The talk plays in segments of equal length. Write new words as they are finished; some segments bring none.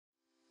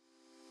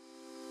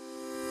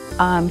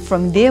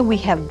From there we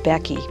have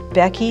Becky.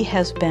 Becky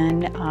has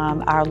been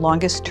our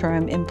longest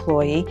term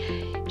employee.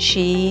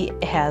 She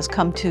has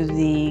come to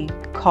the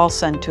call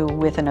center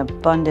with an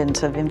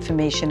abundance of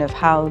information of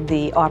how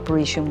the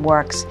operation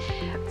works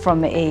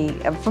from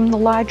the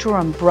larger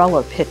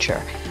umbrella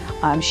picture.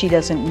 She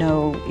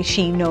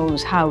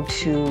knows how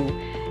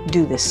to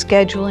do the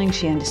scheduling,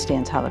 she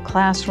understands how the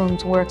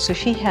classrooms work, so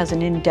she has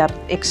an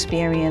in-depth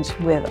experience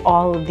with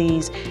all of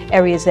these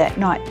areas that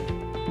not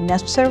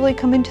necessarily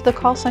come into the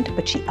call center,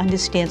 but she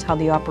understands how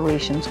the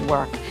operations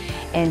work.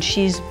 And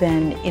she's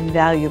been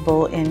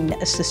invaluable in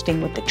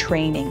assisting with the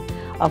training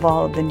of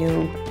all of the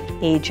new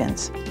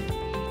agents.